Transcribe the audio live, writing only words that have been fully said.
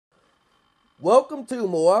Welcome to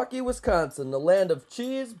Milwaukee, Wisconsin, the land of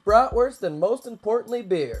cheese, bratwurst, and most importantly,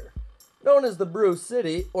 beer. Known as the Brew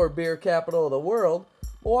City, or beer capital of the world,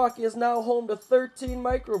 Milwaukee is now home to 13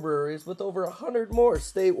 microbreweries with over 100 more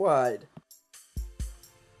statewide.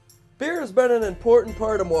 Beer has been an important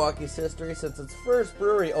part of Milwaukee's history since its first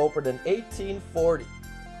brewery opened in 1840.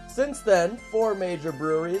 Since then, 4 major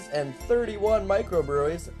breweries and 31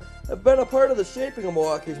 microbreweries have been a part of the shaping of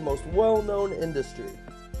Milwaukee's most well-known industry.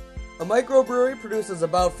 A microbrewery produces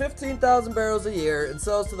about 15,000 barrels a year and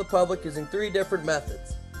sells to the public using 3 different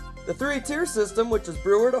methods. The 3-tier system, which is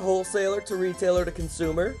brewer to wholesaler to retailer to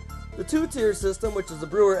consumer, the 2-tier system, which is the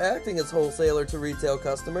brewer acting as wholesaler to retail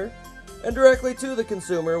customer, and directly to the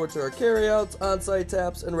consumer, which are carryouts, on-site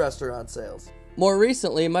taps, and restaurant sales. More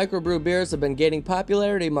recently, microbrew beers have been gaining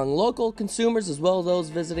popularity among local consumers as well as those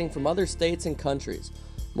visiting from other states and countries.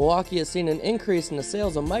 Milwaukee has seen an increase in the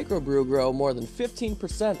sales of microbrew grow more than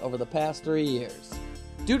 15% over the past 3 years.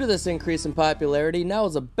 Due to this increase in popularity, now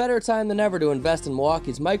is a better time than ever to invest in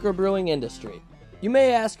Milwaukee's microbrewing industry. You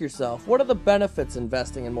may ask yourself, what are the benefits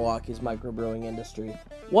investing in Milwaukee's microbrewing industry?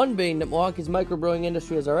 One being that Milwaukee's microbrewing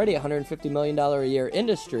industry is already a $150 million a year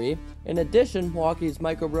industry. In addition, Milwaukee's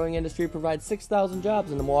microbrewing industry provides 6,000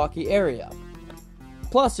 jobs in the Milwaukee area.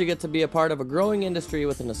 Plus, you get to be a part of a growing industry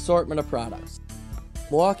with an assortment of products.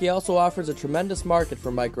 Milwaukee also offers a tremendous market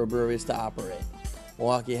for microbreweries to operate.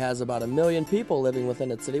 Milwaukee has about 1 million people living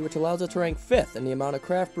within its city, which allows it to rank 5th in the amount of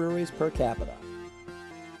craft breweries per capita.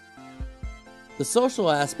 The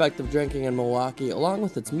social aspect of drinking in Milwaukee, along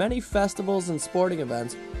with its many festivals and sporting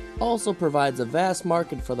events, also provides a vast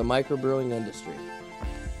market for the microbrewing industry.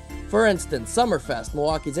 For instance, Summerfest,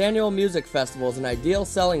 Milwaukee's annual music festival, is an ideal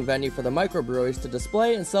selling venue for the microbreweries to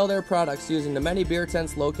display and sell their products using the many beer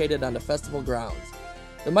tents located on the festival grounds.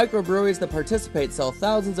 The microbreweries that participate sell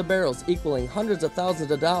thousands of barrels equaling hundreds of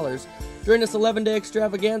thousands of dollars during this 11-day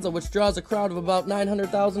extravaganza, which draws a crowd of about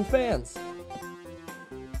 900,000 fans.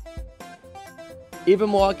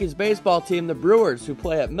 Even Milwaukee's baseball team, the Brewers, who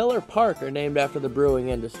play at Miller Park, are named after the brewing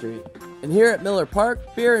industry. And here at Miller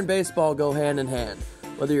Park, beer and baseball go hand in hand.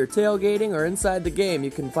 Whether you're tailgating or inside the game,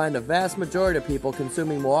 you can find a vast majority of people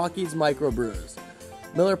consuming Milwaukee's microbrews.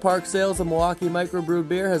 Miller Park sales of Milwaukee microbrewed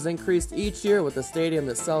beer has increased each year with a stadium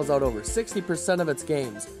that sells out over 60% of its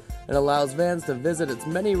games and allows fans to visit its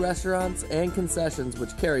many restaurants and concessions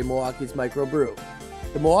which carry Milwaukee's microbrew.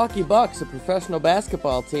 The Milwaukee Bucks, a professional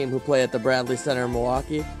basketball team who play at the Bradley Center in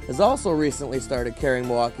Milwaukee, has also recently started carrying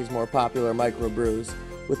Milwaukee's more popular microbrews.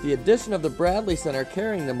 With the addition of the Bradley Center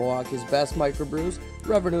carrying the Milwaukee's best microbrews,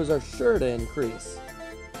 revenues are sure to increase.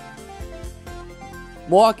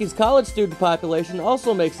 Milwaukee's college student population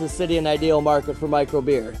also makes the city an ideal market for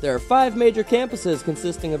microbeer. There are 5 major campuses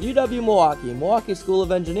consisting of UW-Milwaukee, Milwaukee School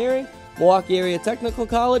of Engineering, Milwaukee Area Technical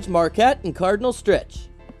College, Marquette, and Cardinal Stritch.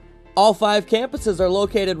 All 5 campuses are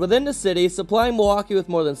located within the city, supplying Milwaukee with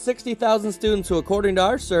more than 60,000 students who, according to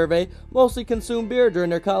our survey, mostly consume beer during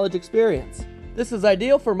their college experience. This is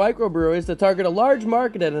ideal for microbreweries to target a large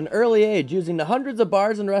market at an early age, using the hundreds of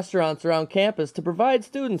bars and restaurants around campus to provide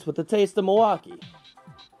students with a taste of Milwaukee.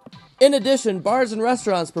 In addition, bars and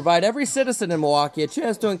restaurants provide every citizen in Milwaukee a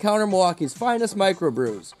chance to encounter Milwaukee's finest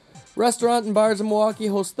microbrews. Restaurants and bars in Milwaukee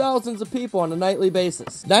host thousands of people on a nightly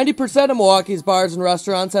basis. 90% of Milwaukee's bars and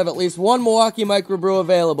restaurants have at least one Milwaukee microbrew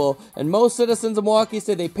available, and most citizens of Milwaukee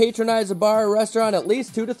say they patronize a bar or restaurant at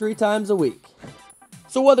least 2 to 3 times a week.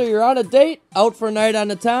 So whether you're on a date, out for a night on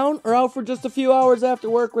the town, or out for just a few hours after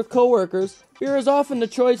work with coworkers, beer is often the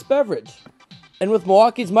choice beverage. And with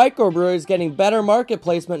Milwaukee's microbreweries getting better market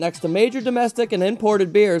placement next to major domestic and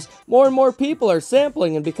imported beers, more and more people are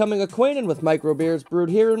sampling and becoming acquainted with microbeers brewed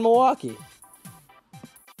here in Milwaukee.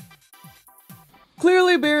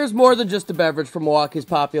 Clearly, beer is more than just a beverage for Milwaukee's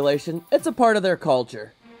population, it's a part of their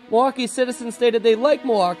culture. Milwaukee citizens stated they like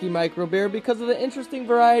Milwaukee microbeer because of the interesting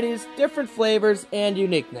varieties, different flavors, and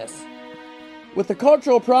uniqueness. With the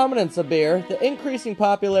cultural prominence of beer, the increasing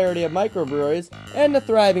popularity of microbreweries, and the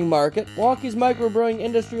thriving market, Milwaukee's microbrewing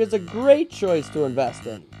industry is a great choice to invest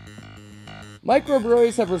in.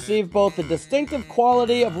 Microbreweries have received both the distinctive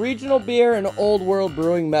quality of regional beer and old world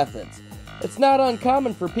brewing methods. It's not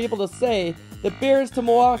uncommon for people to say that beer is to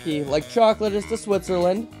Milwaukee like chocolate is to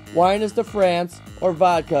Switzerland, wine is to France, or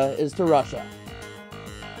vodka is to Russia.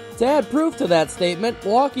 To add proof to that statement,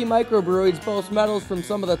 Milwaukee microbreweries boast medals from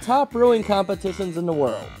some of the top brewing competitions in the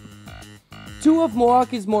world. 2 of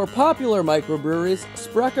Milwaukee's more popular microbreweries,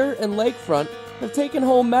 Sprecher and Lakefront, have taken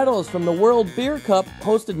home medals from the World Beer Cup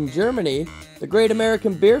hosted in Germany, the Great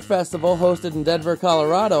American Beer Festival hosted in Denver,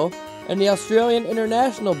 Colorado, and the Australian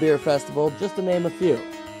International Beer Festival, just to name a few.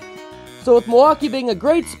 So with Milwaukee being a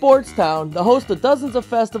great sports town, the host of dozens of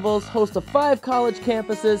festivals, host of 5 college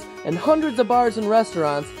campuses, and hundreds of bars and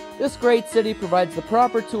restaurants, this great city provides the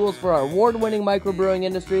proper tools for our award-winning microbrewing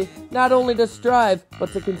industry not only to strive,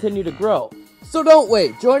 but to continue to grow. So don't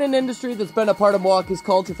wait, join an industry that's been a part of Milwaukee's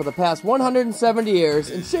culture for the past 170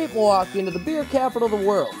 years and shape Milwaukee into the beer capital of the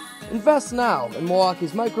world. Invest now in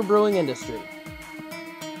Milwaukee's microbrewing industry.